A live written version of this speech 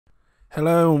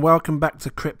Hello and welcome back to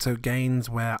Cryptogains,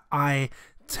 where I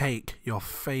take your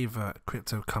favorite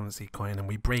cryptocurrency coin and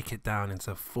we break it down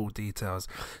into full details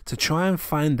to try and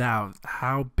find out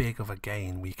how big of a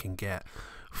gain we can get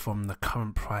from the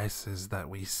current prices that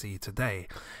we see today.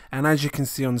 And as you can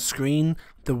see on screen,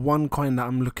 the one coin that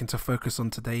I'm looking to focus on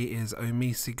today is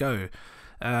OmiseGo.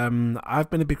 I've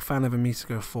been a big fan of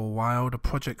OmiseGo for a while. The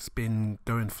project's been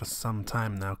going for some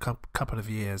time now, couple of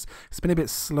years. It's been a bit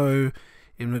slow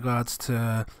in regards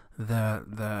to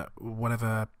the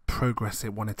whatever progress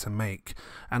it wanted to make,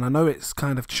 and I know it's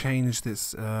kind of changed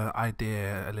its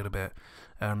idea a little bit,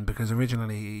 because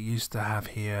originally it used to have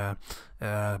here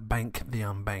bank the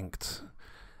unbanked.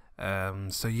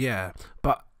 So yeah,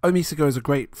 but OmiseGo is a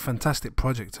great, fantastic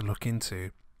project to look into.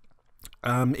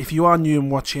 If you are new and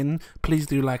watching, please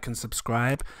do like and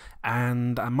subscribe.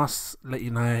 And I must let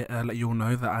you all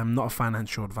know that I'm not a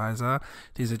financial advisor.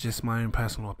 These are just my own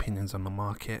personal opinions on the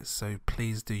market. So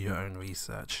please do your own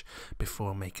research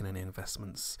before making any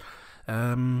investments.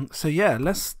 So yeah,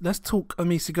 let's talk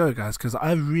OmiseGo, guys, because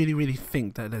I really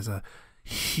think that there's a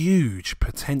huge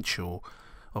potential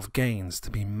of gains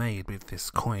to be made with this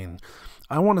coin.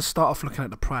 I want to start off looking at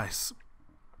the price.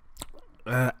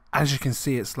 As you can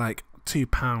see, it's like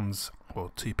 £2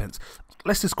 or 2 pence.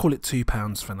 Let's just call it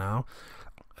 £2 for now.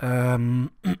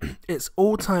 It's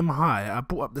all-time high. I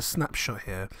brought up the snapshot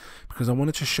here because I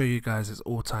wanted to show you guys its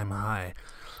all-time high,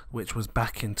 which was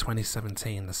back in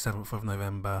 2017, the 7th of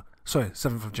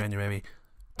January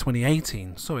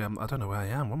 2018. Sorry, I don't know where I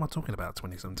am. What am I talking about?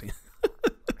 2017.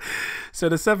 So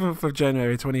the 7th of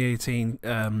January 2018,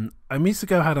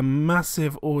 OmiseGo had a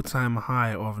massive all-time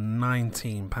high of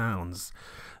 £19.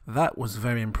 That was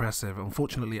very impressive.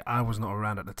 Unfortunately, I was not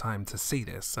around at the time to see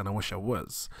this, and I wish I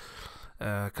was,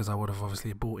 because I would have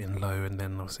obviously bought in low and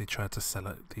then obviously tried to sell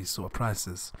at these sort of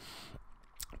prices.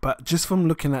 But just from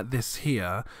looking at this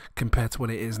here compared to what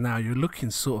it is now, you're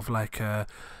looking sort of like a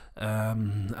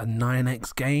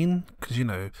 9x gain, because you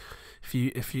know,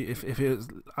 if it was,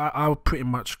 I would pretty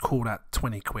much call that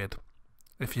 20 quid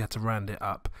if you had to round it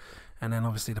up. And then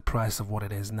obviously the price of what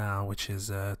it is now, which is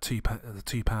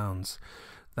 £2,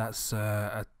 that's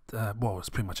well, it's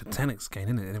pretty much a 10x gain,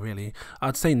 isn't it? Really,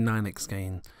 I'd say 9x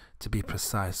gain to be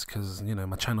precise, because you know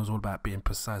my channel's all about being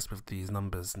precise with these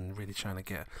numbers and really trying to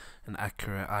get an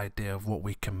accurate idea of what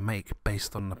we can make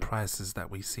based on the prices that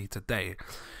we see today.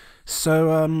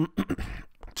 So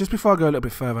just before I go a little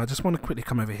bit further, I just want to quickly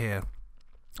come over here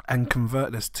and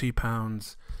convert this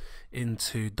 £2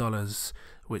 into dollars,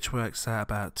 which works out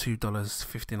about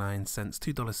 $2.59,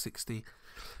 $2.60,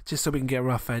 just so we can get a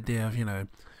rough idea of, you know,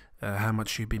 how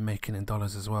much you'd be making in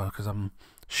dollars as well, because I'm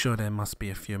sure there must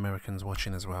be a few Americans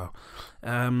watching as well.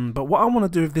 But what I want to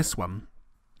do with this one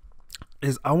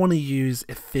is I want to use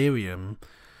Ethereum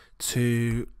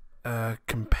to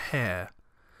compare.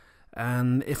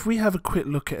 And if we have a quick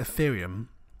look at Ethereum,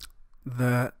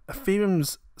 the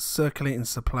Ethereum's circulating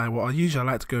supply, well, I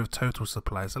like to go with total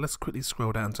supply, so let's quickly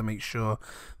scroll down to make sure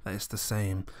that it's the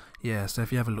same. Yeah, so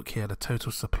if you have a look here, the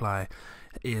total supply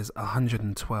is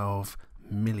 112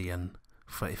 million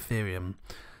for Ethereum,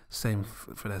 same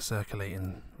for their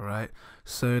circulating, right?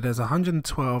 So there's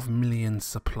 112 million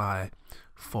supply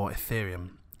for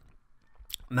Ethereum.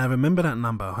 Now remember that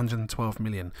number, 112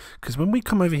 million, because when we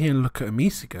come over here and look at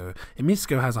OmiseGo,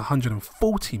 OmiseGo has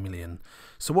 140 million.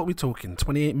 So what we're talking,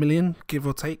 28 million, give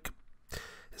or take?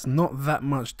 It's not that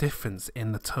much difference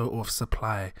in the total of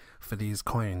supply for these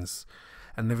coins.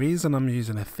 And the reason I'm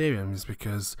using Ethereum is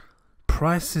because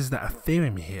prices that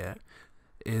Ethereum hit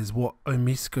is what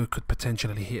OmiseGo could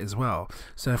potentially hit as well.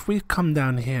 So if we come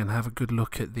down here and have a good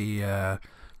look at the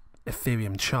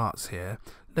Ethereum charts here,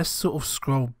 let's sort of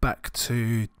scroll back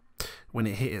to when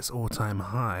it hit its all-time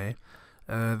high.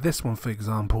 This one, for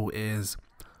example, is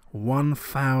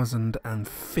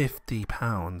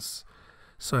 £1,050.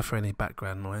 Sorry for any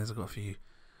background noise, I've got a few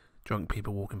drunk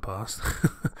people walking past.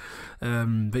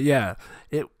 But yeah,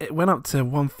 it went up to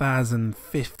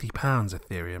 £1,050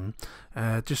 Ethereum.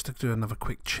 Just to do another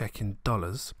quick check in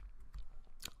dollars,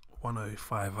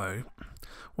 1050.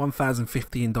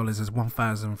 $1,015 is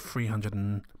 1,300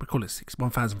 and we call it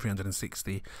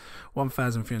 $1,360.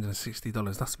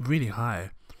 $1,360. That's really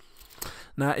high.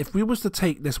 Now, if we was to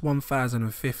take this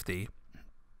 1,050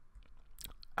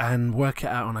 and work it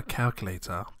out on a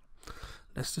calculator,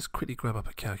 let's just quickly grab up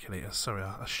a calculator. Sorry,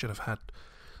 I should have had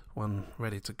one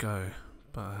ready to go,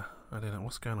 but I didn't.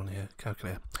 What's going on here?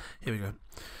 Calculator. Here we go.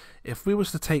 If we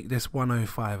was to take this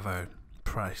 1050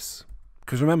 price,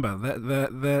 because remember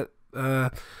not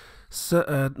the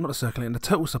circulating, the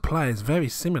total supply is very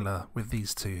similar with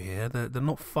these two here. They're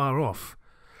not far off.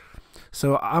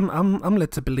 So I'm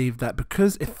led to believe that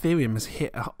because Ethereum has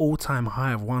hit an all-time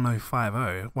high of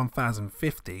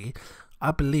 1050,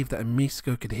 I believe that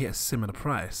OmiseGo could hit a similar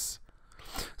price.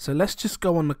 So let's just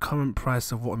go on the current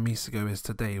price of what OmiseGo is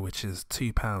today, which is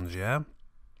 £2, yeah?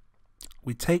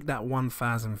 We take that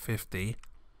 1050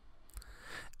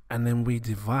 and then we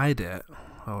divide it.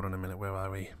 Hold on a minute, where are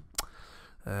we?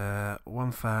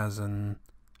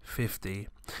 1050,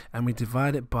 and we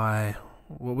divide it by,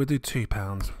 well, we'll do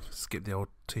 £2, skip the old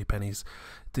 2 pennies,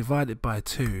 divide it by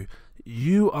 2.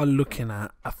 You are looking at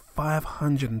a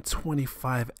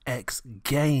 525x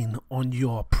gain on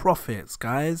your profits,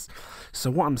 guys. So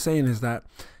what I'm saying is that,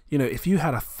 you know, if you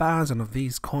had 1,000 of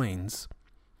these coins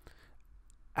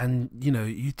and, you know,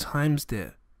 you times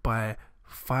it by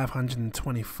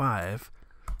 525,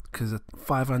 because a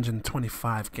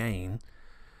 525 gain,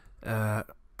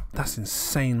 that's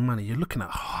insane money. You're looking at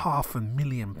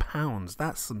 £500,000.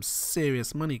 That's some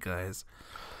serious money, guys.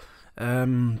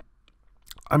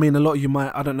 I mean, a lot of you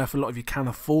might, I don't know if a lot of you can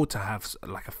afford to have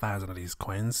like 1,000 of these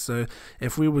coins. So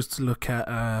if we was to look at,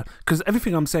 because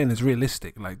everything I'm saying is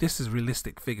realistic, like this is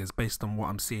realistic figures based on what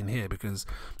I'm seeing here, because,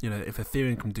 you know, if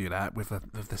Ethereum can do that with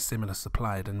the similar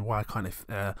supply, then why can't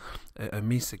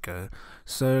OmiseGo?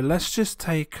 So let's just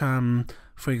take, for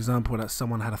example, that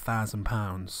someone had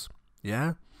 £1,000,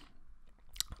 yeah?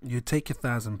 You take your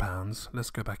 £1,000, let's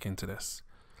go back into this.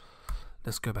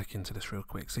 Let's go back into this real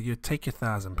quick. So you take your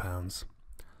 £1,000,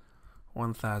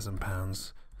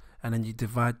 £1,000, and then you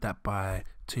divide that by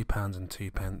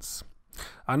 £2.02.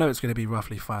 I know it's going to be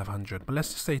roughly 500, but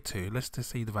let's just say 2. Let's just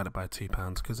say you divide it by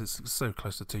 £2 because it's so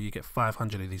close to 2. You get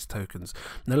 500 of these tokens.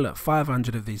 Now look,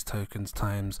 500 of these tokens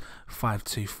times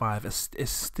 525 is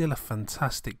still a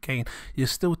fantastic gain. You're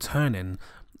still turning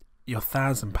your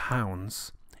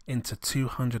 £1,000 into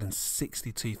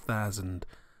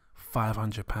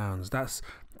 £262,500.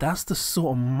 That's the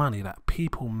sort of money that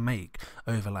people make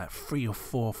over like 3 or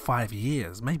 4 or 5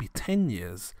 years, maybe 10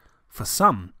 years for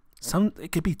some.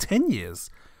 It could be 10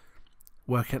 years.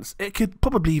 It could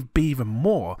probably be even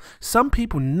more. Some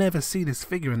people never see this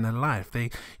figure in their life.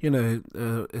 They, you know,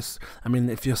 I mean,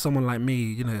 if you're someone like me,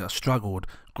 you know, I struggled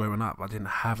growing up. I didn't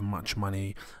have much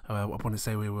money. I want to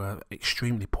say we were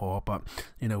extremely poor, but,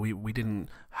 you know, we didn't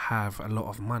have a lot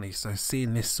of money. So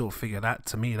seeing this sort of figure, that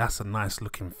to me, that's a nice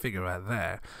looking figure right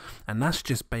there. And that's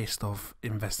just based off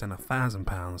investing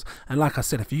 £1,000. And like I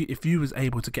said, if you was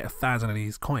able to get 1,000 of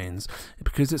these coins,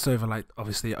 because it's over, like,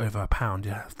 obviously over £1,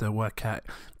 you have to work out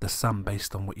the sum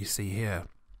based on what you see here.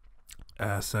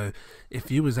 So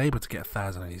if you was able to get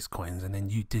 1,000 of these coins and then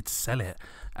you did sell it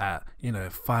at, you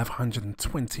know,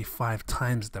 525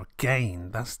 times the gain,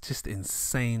 that's just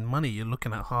insane money. You're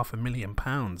looking at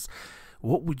 £500,000.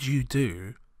 What would you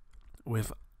do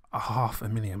with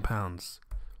 £500,000?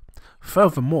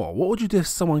 Furthermore, what would you do if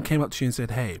someone came up to you and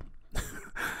said, hey,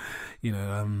 you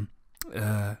know,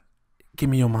 give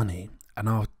me your money and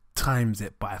I'll times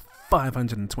it by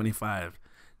 525?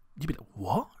 You'd be like,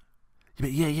 what?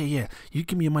 You'd be like, yeah. You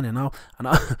give me your money and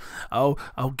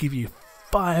I'll give you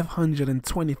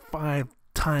 525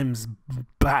 times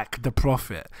back the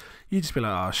profit. You just be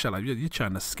like, oh, shut up, you're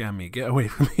trying to scam me, get away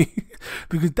from me.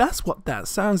 Because that's what that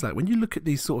sounds like. When you look at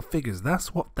these sort of figures,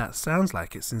 that's what that sounds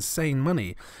like. It's insane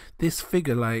money. This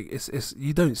figure, like, it's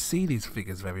you don't see these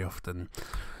figures very often.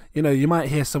 You know, you might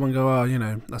hear someone go, oh, you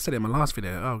know, I said it in my last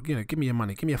video, oh, you know, give me your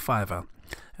money, give me a £5,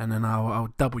 and then I'll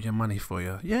double your money for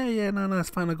you. Yeah, no, it's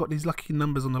fine, I got these lucky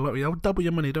numbers on the lottery, I'll double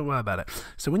your money, don't worry about it.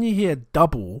 So when you hear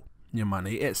double your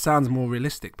money, it sounds more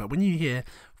realistic, but when you hear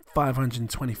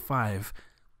 525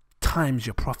 times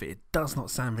your profit, it does not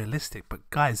sound realistic. But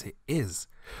guys, it is,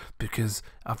 because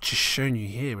I've just shown you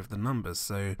here with the numbers.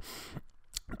 So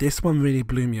this one really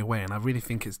blew me away, and I really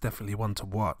think it's definitely one to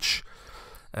watch.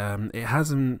 It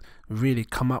hasn't really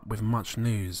come up with much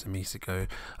news, OmiseGo.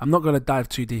 I'm not going to dive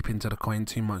too deep into the coin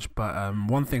too much, but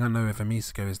one thing I know of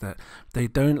OmiseGo is that they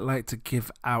don't like to give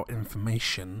out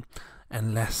information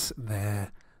unless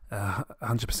they're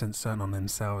 100% certain on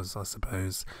themselves, I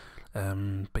suppose.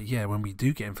 But yeah, when we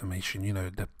do get information, you know,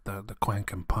 the coin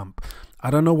can pump.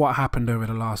 I don't know what happened over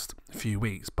the last few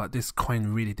weeks, but this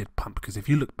coin really did pump, because if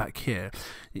you look back here,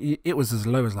 it was as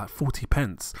low as like 40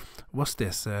 pence. What's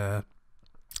this?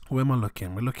 Where am I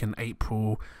looking? We're looking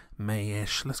April,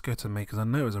 May-ish. Let's go to May, because I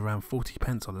know it was around 40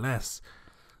 pence or less.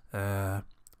 Yeah,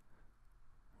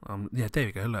 there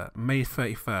we go. Look, May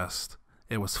 31st,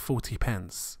 it was 40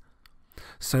 pence.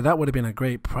 So that would have been a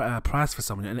great price for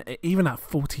someone. And even at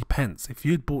 40 pence, if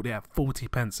you'd bought it at 40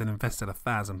 pence and invested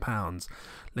 £1,000,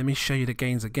 let me show you the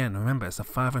gains again. Remember, it's a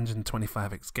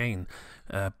 525x gain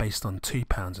based on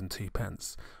 £2 and 2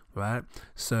 pence, right?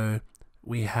 So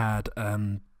we had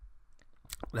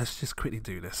let's just quickly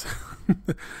do this.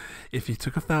 If you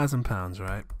took £1,000,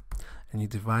 right, and you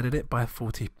divided it by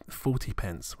 40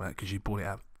 pence, right, because you bought it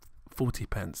at 40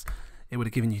 pence, it would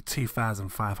have given you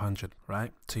 2,500,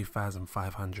 right?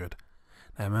 2,500.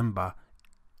 Now remember,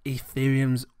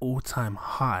 Ethereum's all-time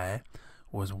high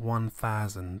was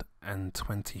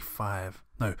 1,025.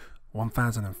 No,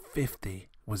 1,050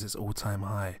 was its all-time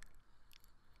high.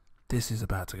 This is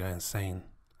about to go insane.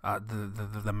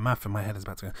 The math in my head is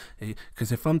about to go,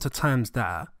 because if I'm to times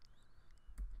that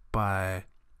by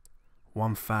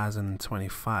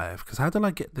 1,025, because how did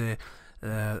I get the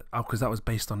because that was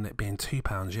based on it being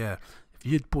 £2, yeah. If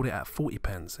you'd bought it at 40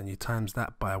 pence and you times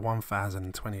that by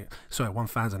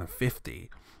 1,050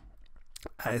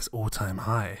 at its all-time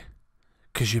high,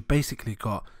 because you basically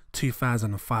got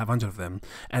 2,500 of them,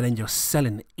 and then you're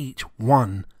selling each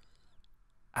one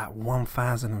at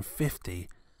 1,050,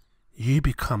 you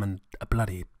become a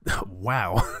bloody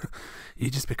wow. You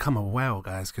just become a wow,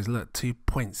 guys, because look,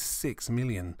 2.6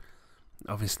 million.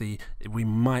 Obviously we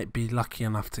might be lucky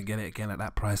enough to get it again at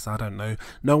that price. I don't know.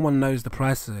 No one knows the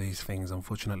price of these things,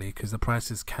 unfortunately, because the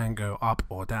prices can go up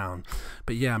or down.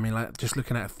 But yeah, I mean, like, just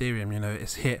looking at Ethereum, you know,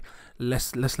 it's hit,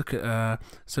 let's look at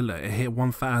so look, it hit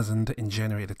 1,000 in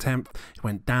January the 10th. It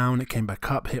went down, it came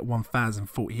back up, hit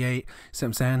 1,048. See what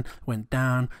I'm saying? Went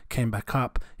down, came back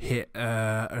up, hit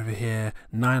over here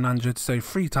 900. So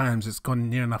 3 times it's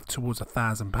gone near enough towards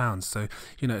 £1,000. So,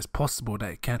 you know, it's possible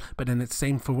that it can. But then it's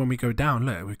same for when we go down.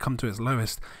 Look, we come to its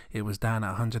lowest, it was down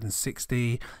at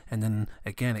 160, and then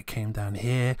again it came down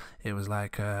here, it was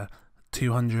like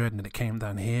 200, and then it came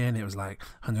down here and it was like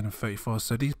 134.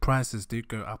 So these prices do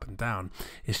go up and down.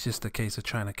 It's just a case of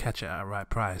trying to catch it at a right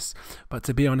price. But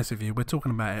to be honest with you, we're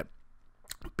talking about it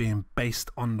being based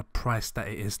on the price that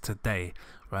it is today,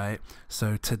 right?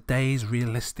 So today's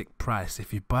realistic price,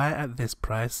 if you buy it at this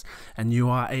price and you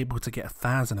are able to get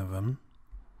 1,000 of them,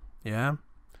 yeah,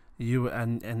 you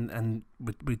and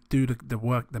we do the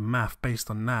work, the math based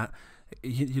on that,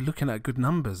 you're looking at good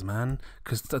numbers, man.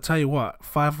 Because I tell you what,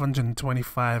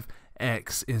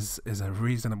 525x is a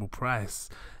reasonable price,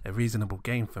 a reasonable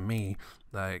gain for me.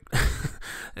 Like,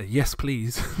 yes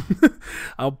please.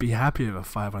 I'll be happy with a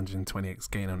 520x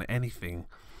gain on anything.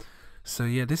 So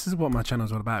yeah, this is what my channel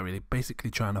is all about, really. Basically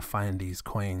trying to find these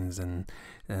coins and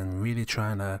really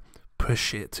trying to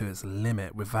push it to its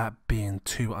limit without being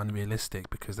too unrealistic,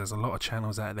 because there's a lot of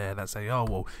channels out there that say, oh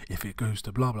well, if it goes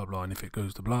to blah blah blah, and if it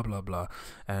goes to blah blah blah,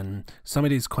 and some of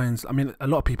these coins, I mean, a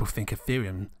lot of people think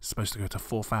Ethereum is supposed to go to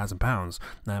 £4,000.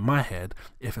 Now in my head,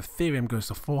 if Ethereum goes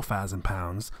to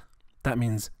 £4,000, that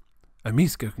means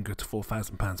OmiseGo can go to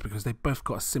 £4,000, because they both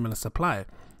got a similar supply.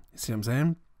 You see what I'm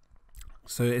saying?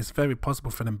 So it's very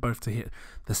possible for them both to hit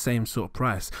the same sort of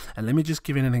price. And let me just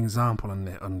give you an example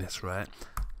on this, right?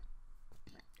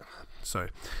 So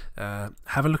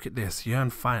have a look at this.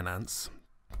 Yearn Finance.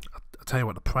 I'll tell you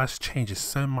what, the price changes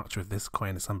so much with this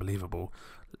coin, it's unbelievable.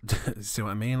 See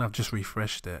what I mean? I've just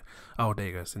refreshed it. Oh, there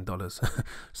you go, it's in dollars.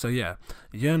 So yeah,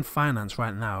 Yearn Finance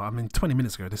right now, I mean 20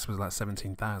 minutes ago this was like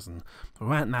 17,000, but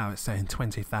right now it's saying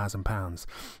 £20,000.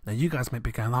 Now you guys may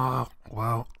be going, oh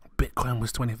well, Bitcoin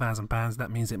was £20,000,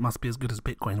 that means it must be as good as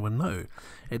Bitcoin. Well no,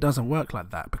 it doesn't work like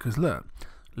that, because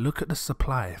look at the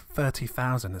supply,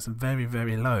 30,000. It's very,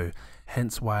 very low,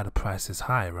 hence why the price is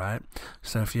high, right?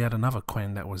 So if you had another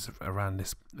coin that was around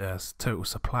this total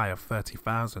supply of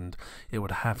 30,000, it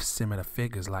would have similar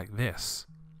figures like this.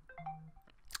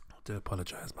 I do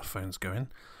apologize, my phone's going.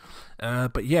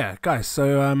 But yeah, guys,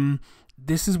 so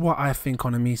this is what I think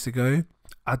on OmiseGo.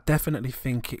 I definitely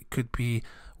think it could be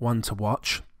one to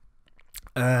watch.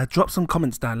 Drop some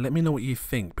comments down, let me know what you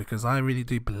think, because I really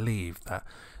do believe that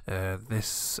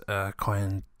this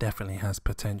coin definitely has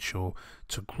potential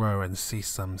to grow and see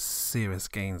some serious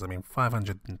gains. I mean,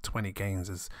 520 gains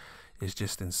is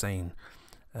just insane.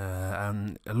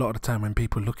 And a lot of the time when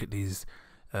people look at these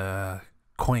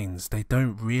coins, they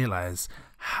don't realize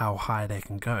how high they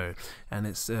can go, and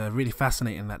it's really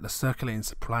fascinating that the circulating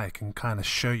supply can kind of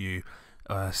show you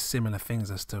similar things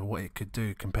as to what it could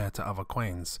do compared to other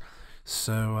coins.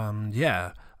 So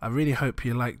yeah, I really hope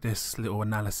you like this little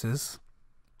analysis.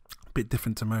 A bit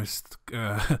different to most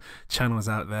channels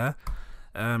out there.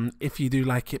 If you do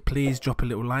like it, please drop a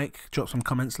little like, drop some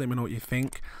comments, let me know what you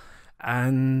think,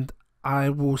 and I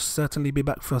will certainly be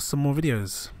back for some more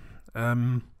videos.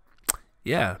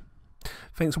 Yeah,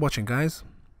 thanks for watching, guys.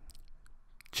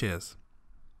 Cheers.